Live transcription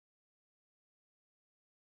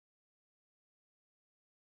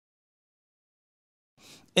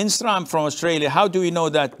I'm from Australia. How do we know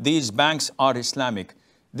that these banks are Islamic?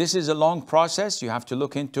 This is a long process. You have to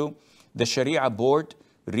look into the Sharia board,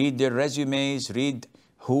 read their resumes, read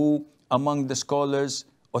who among the scholars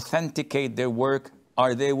authenticate their work.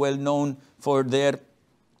 Are they well known for their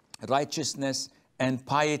righteousness and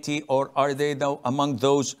piety, or are they among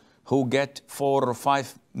those who get 4 or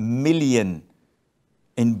 5 million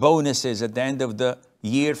in bonuses at the end of the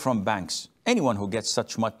year from banks? Anyone who gets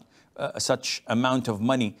such amount of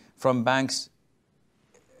money from banks,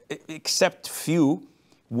 except few,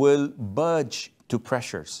 will budge to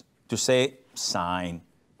pressures to say, sign,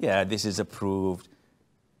 yeah, this is approved.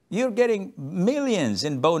 You're getting millions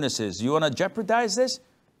in bonuses. You want to jeopardize this?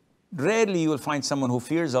 Rarely you will find someone who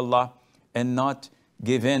fears Allah and not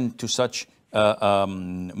give in to such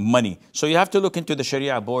money. So you have to look into the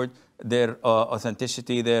Sharia board, their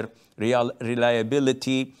authenticity, their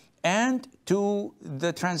reliability, and to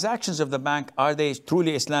the transactions of the bank. Are they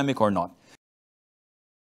truly Islamic or not?